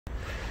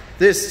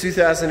This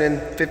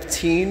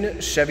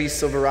 2015 Chevy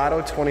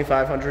Silverado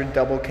 2500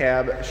 double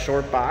cab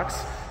short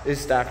box is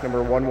stock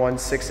number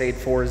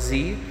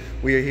 11684Z.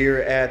 We are here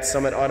at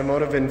Summit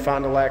Automotive in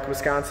Fond du Lac,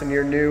 Wisconsin,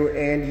 your new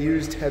and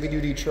used heavy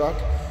duty truck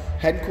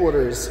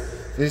headquarters.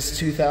 This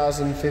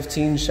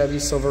 2015 Chevy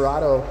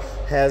Silverado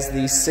has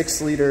the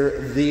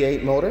 6-liter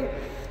V8 motor.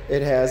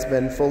 It has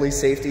been fully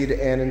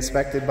safetied and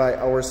inspected by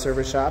our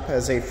service shop,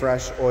 has a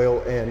fresh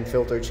oil and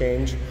filter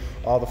change.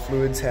 All the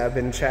fluids have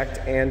been checked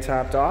and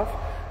topped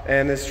off,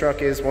 and this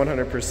truck is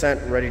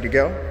 100% ready to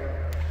go.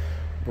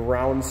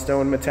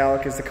 Brownstone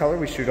metallic is the color.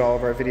 We shoot all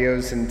of our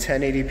videos in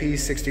 1080p,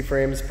 60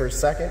 frames per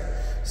second.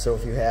 So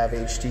if you have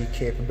HD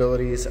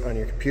capabilities on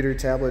your computer,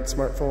 tablet,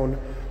 smartphone,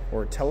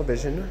 or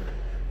television,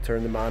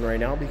 turn them on right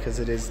now, because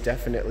it is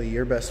definitely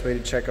your best way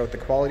to check out the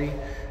quality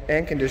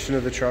and condition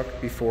of the truck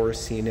before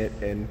seeing it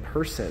in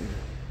person.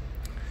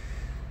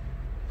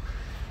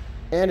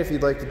 And if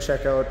you'd like to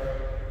check out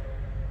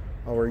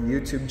our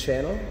YouTube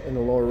channel, in the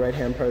lower right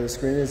hand part of the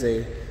screen is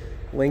a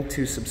link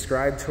to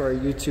subscribe to our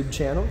YouTube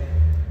channel.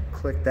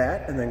 Click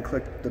that and then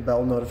click the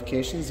bell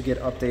notifications to get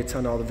updates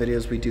on all the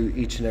videos we do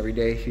each and every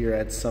day here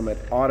at Summit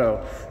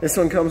Auto. This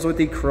one comes with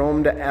the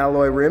chromed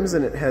alloy rims,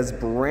 and it has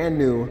brand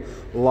new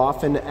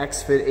Laughlin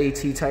X-Fit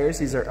AT tires.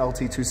 These are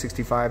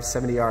LT265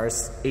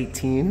 70R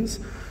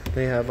 18s.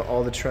 They have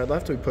all the tread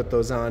left. We put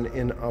those on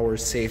in our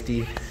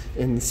safety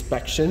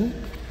inspection.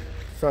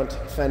 Front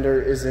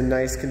fender is in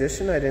nice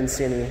condition. I didn't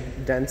see any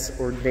dents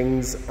or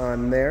dings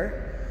on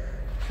there.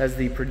 Has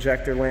the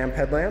projector lamp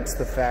headlamps,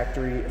 the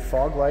factory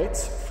fog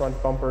lights.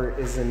 Front bumper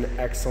is in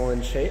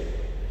excellent shape.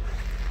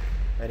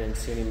 I didn't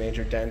see any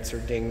major dents or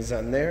dings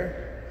on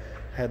there.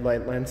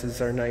 Headlight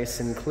lenses are nice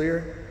and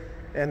clear,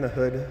 and the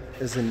hood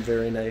is in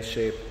very nice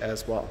shape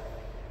as well.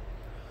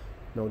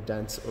 No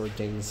dents or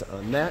dings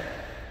on that.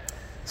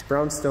 This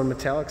brownstone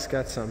metallic's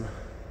got some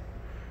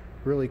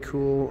really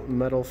cool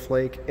metal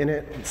flake in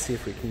it. Let's see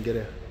if we can get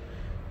a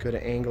good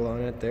angle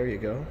on it. There you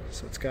go.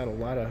 So it's got a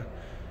lot of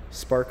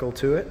sparkle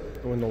to it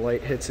when the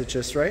light hits it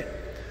just right.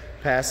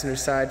 Passenger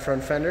side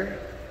front fender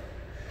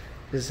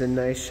is in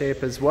nice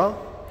shape as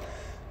well.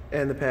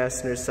 And the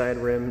passenger side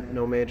rim,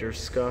 no major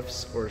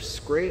scuffs or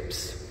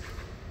scrapes.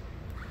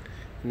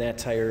 And that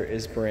tire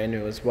is brand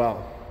new as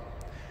well.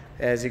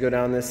 As you go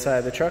down this side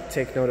of the truck,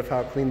 take note of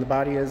how clean the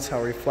body is,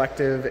 how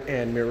reflective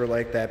and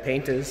mirror-like that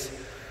paint is.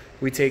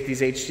 We take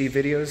these HD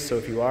videos, so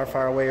if you are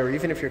far away or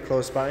even if you're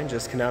close by and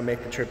just cannot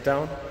make the trip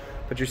down,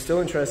 but you're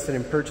still interested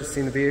in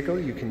purchasing the vehicle,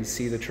 you can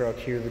see the truck,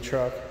 hear the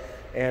truck,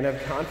 and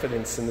have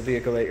confidence in the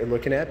vehicle that you're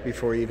looking at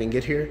before you even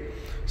get here.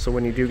 So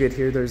when you do get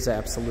here, there's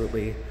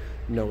absolutely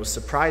no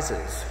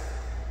surprises.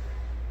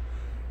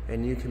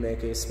 And you can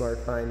make a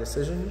smart buying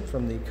decision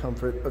from the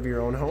comfort of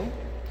your own home.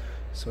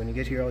 So when you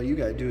get here, all you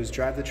gotta do is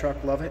drive the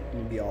truck, love it, and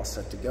you'll be all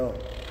set to go.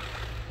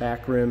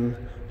 Back rim,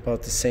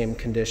 about the same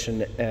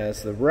condition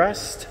as the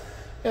rest.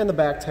 And the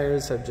back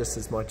tires have just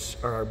as much,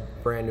 are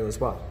brand new as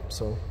well.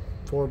 So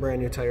 4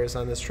 brand new tires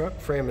on this truck.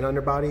 Frame and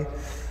underbody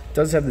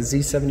does have the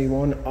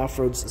Z71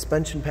 off-road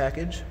suspension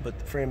package, but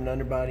the frame and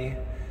underbody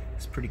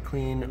is pretty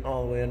clean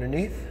all the way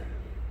underneath.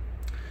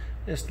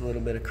 Just a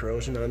little bit of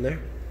corrosion on there.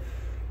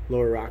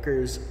 Lower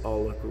rockers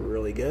all look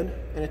really good,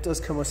 and it does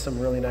come with some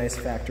really nice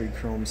factory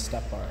chrome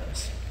step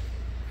bars.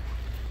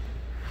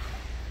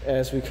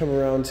 As we come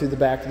around to the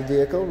back of the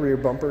vehicle, rear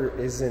bumper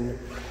is in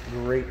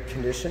great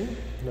condition.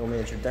 No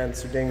major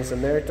dents or dings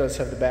in there. It does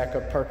have the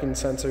backup parking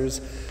sensors,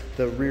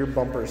 the rear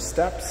bumper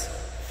steps,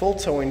 full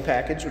towing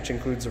package, which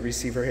includes a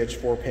receiver hitch,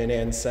 4-pin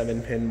and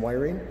 7-pin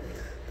wiring.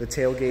 The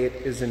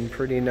tailgate is in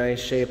pretty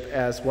nice shape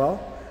as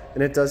well.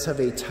 And it does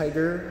have a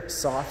Tyger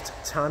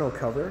soft tonneau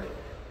cover.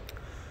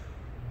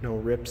 No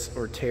rips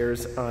or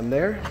tears on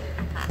there.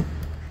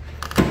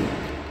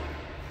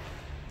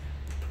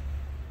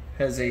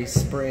 Has a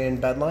spray and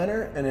bed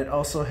liner, and it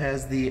also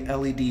has the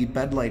LED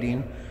bed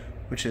lighting,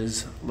 which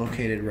is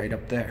located right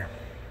up there.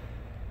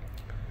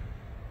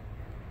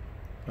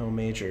 No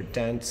major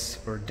dents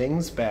or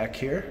dings back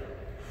here.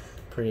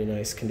 Pretty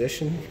nice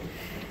condition.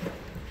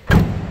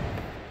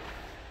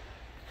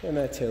 And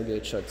that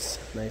tailgate shuts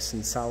nice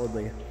and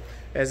solidly.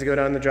 As you go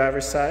down the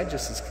driver's side,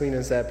 just as clean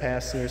as that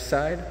passenger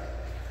side.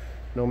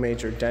 No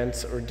major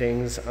dents or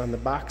dings on the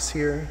box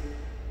here.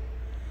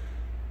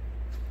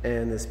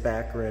 And this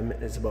back rim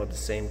is about the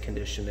same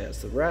condition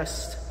as the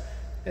rest,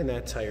 and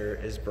that tire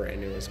is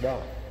brand new as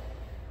well.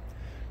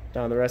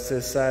 Down the rest of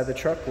this side of the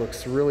truck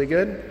looks really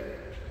good.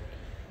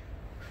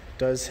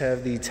 Does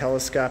have the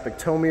telescopic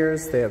tow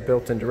mirrors. They have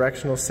built-in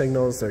directional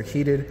signals. They're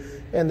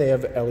heated, and they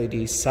have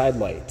LED side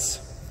lights.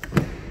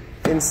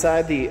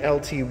 Inside, the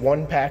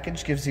LT1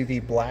 package gives you the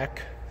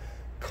black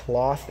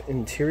cloth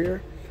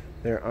interior.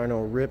 There are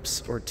no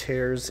rips or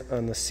tears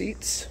on the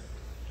seats.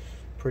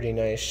 Pretty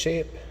nice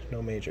shape.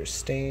 No major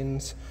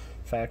stains.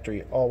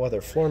 Factory all-weather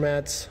floor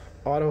mats,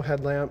 auto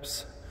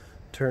headlamps,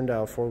 turn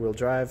dial 4-wheel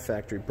drive,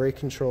 factory brake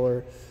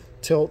controller,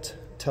 tilt,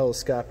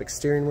 telescopic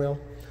steering wheel,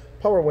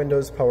 power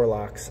windows, power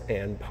locks,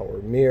 and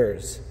power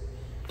mirrors.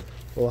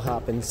 We'll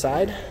hop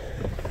inside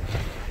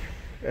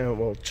and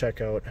we'll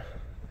check out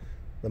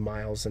the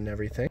miles and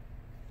everything.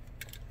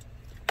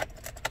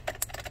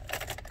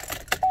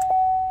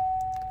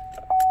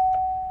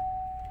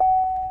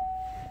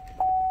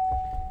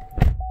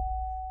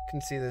 You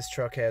can see this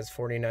truck has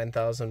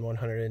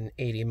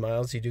 49,180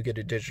 miles. You do get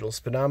a digital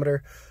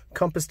speedometer,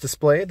 compass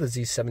display, the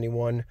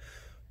Z71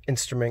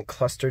 instrument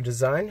cluster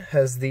design,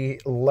 has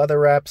the leather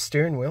wrapped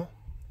steering wheel.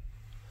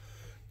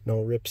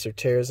 No rips or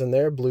tears in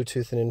there.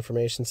 Bluetooth and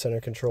information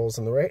center controls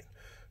on the right,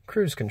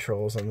 cruise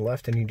controls on the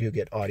left, and you do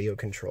get audio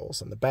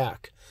controls on the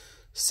back.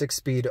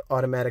 6-speed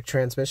automatic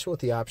transmission with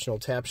the optional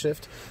tap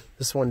shift.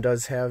 This one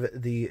does have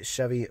the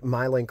Chevy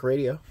MyLink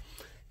radio,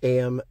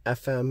 AM,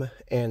 FM,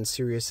 and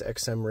Sirius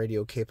XM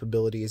radio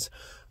capabilities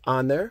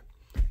on there.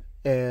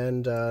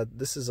 And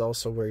this is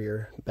also where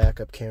your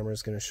backup camera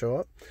is going to show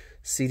up.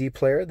 CD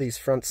player. These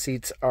front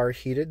seats are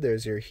heated.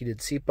 There's your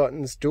heated seat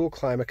buttons, dual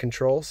climate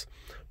controls,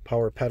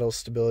 power pedal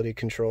stability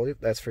control.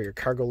 That's for your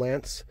cargo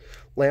lamps.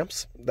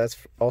 That's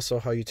also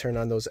how you turn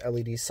on those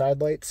LED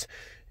side lights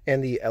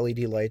and the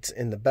LED lights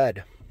in the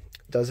bed.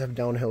 It does have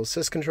downhill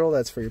assist control.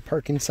 That's for your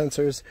parking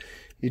sensors.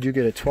 You do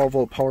get a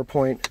 12-volt power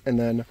point, and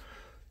then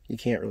you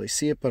can't really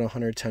see it, but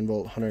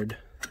 110-volt,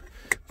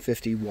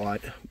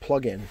 150-watt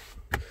plug-in.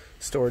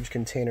 Storage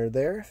container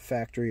there.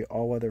 Factory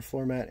all-weather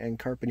floor mat and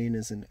carpeting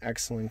is in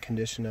excellent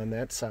condition on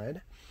that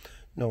side.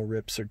 No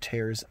rips or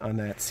tears on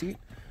that seat.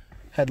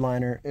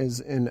 Headliner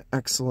is in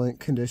excellent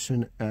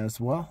condition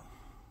as well.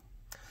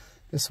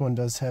 This one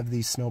does have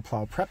the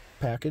snowplow prep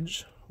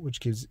package, which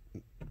gives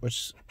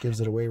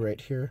it away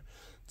right here.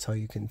 That's how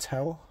you can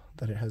tell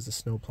that it has the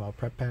snowplow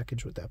prep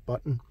package with that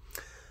button.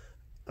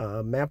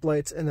 Map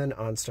lights, and then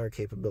OnStar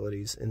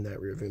capabilities in that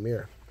rearview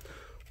mirror.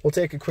 We'll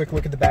take a quick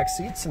look at the back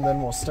seats, and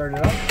then we'll start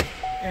it up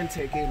and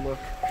take a look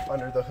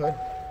under the hood.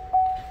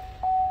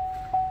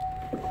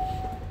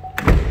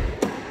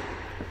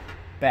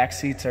 Back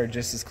seats are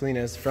just as clean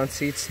as the front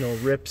seats. No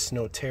rips,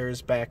 no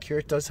tears back here.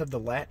 It does have the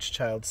Latch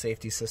child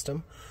safety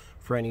system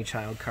for any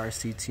child car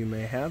seats you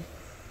may have.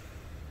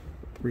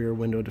 Rear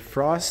window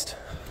defrost,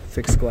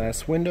 fixed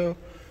glass window,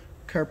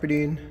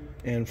 carpeting,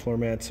 and floor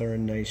mats are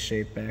in nice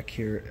shape back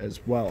here as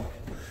well.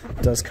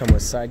 It does come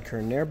with side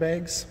curtain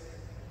airbags,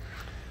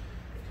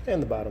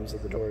 and the bottoms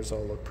of the doors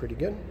all look pretty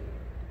good.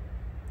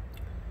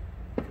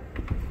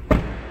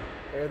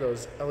 There are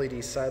those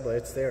LED side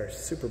lights. They are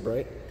super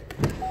bright.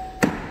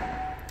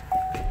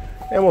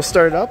 And we'll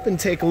start it up and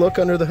take a look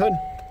under the hood.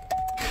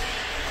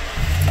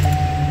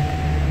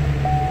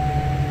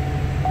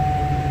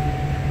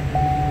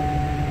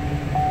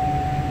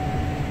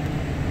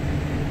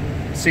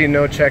 See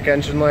no check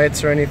engine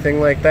lights or anything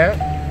like that.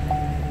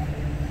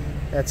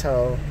 That's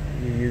how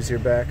you use your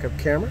backup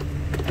camera.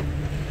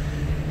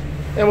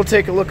 And we'll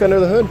take a look under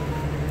the hood.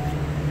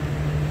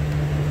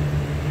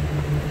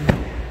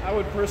 I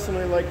would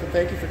personally like to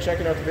thank you for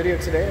checking out the video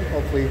today, and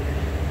hopefully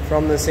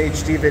from this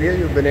HD video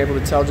you've been able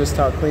to tell just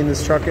how clean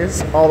this truck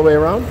is all the way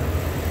around,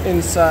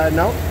 inside and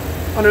out.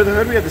 Under the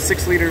hood we have the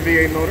 6-liter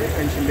V8 motor.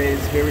 Engine bay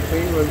is very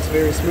clean, runs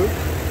very smooth.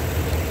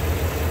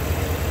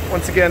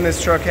 Once again,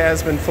 this truck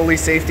has been fully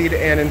safetied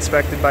and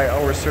inspected by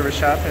our service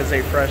shop, has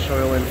a fresh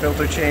oil and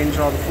filter change.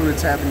 All the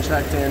fluids have been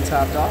checked and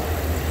topped off,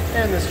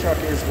 and this truck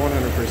is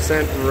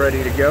 100%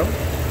 ready to go.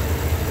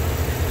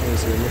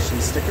 There's your emission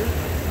sticker.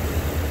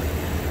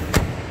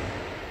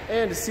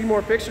 And to see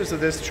more pictures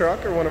of this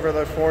truck or one of our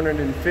other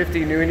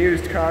 450 new and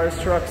used cars,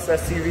 trucks,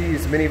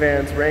 SUVs,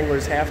 minivans,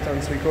 Wranglers,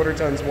 half-tons, 3/4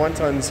 tons,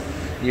 1-tons,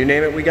 you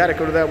name it, we got it.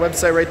 Go to that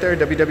website right there,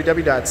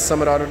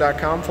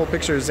 www.summitauto.com. Full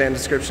pictures and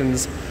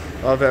descriptions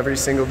of every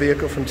single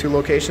vehicle from 2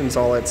 locations,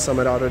 all at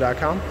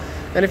summitauto.com.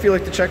 And if you'd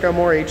like to check out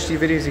more HD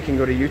videos, you can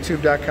go to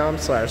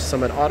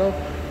youtube.com/summitauto.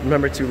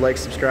 Remember to like,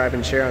 subscribe,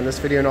 and share on this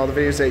video and all the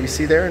videos that you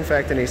see there. In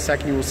fact, in a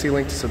second you will see a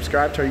link to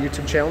subscribe to our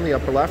YouTube channel in the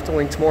upper left, a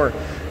link to more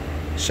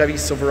Chevy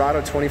Silverado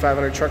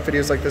 2500 truck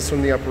videos like this one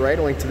in the upper right,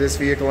 a link to this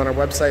vehicle on our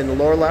website in the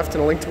lower left,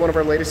 and a link to one of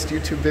our latest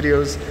YouTube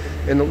videos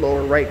in the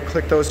lower right.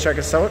 Click those, check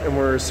us out, and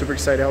we're super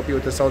excited to help you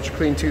with this ultra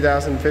clean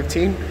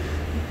 2015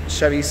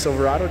 Chevy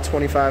Silverado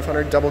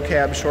 2500 double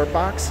cab short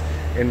box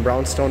in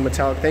brownstone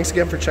metallic. Thanks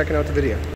again for checking out the video.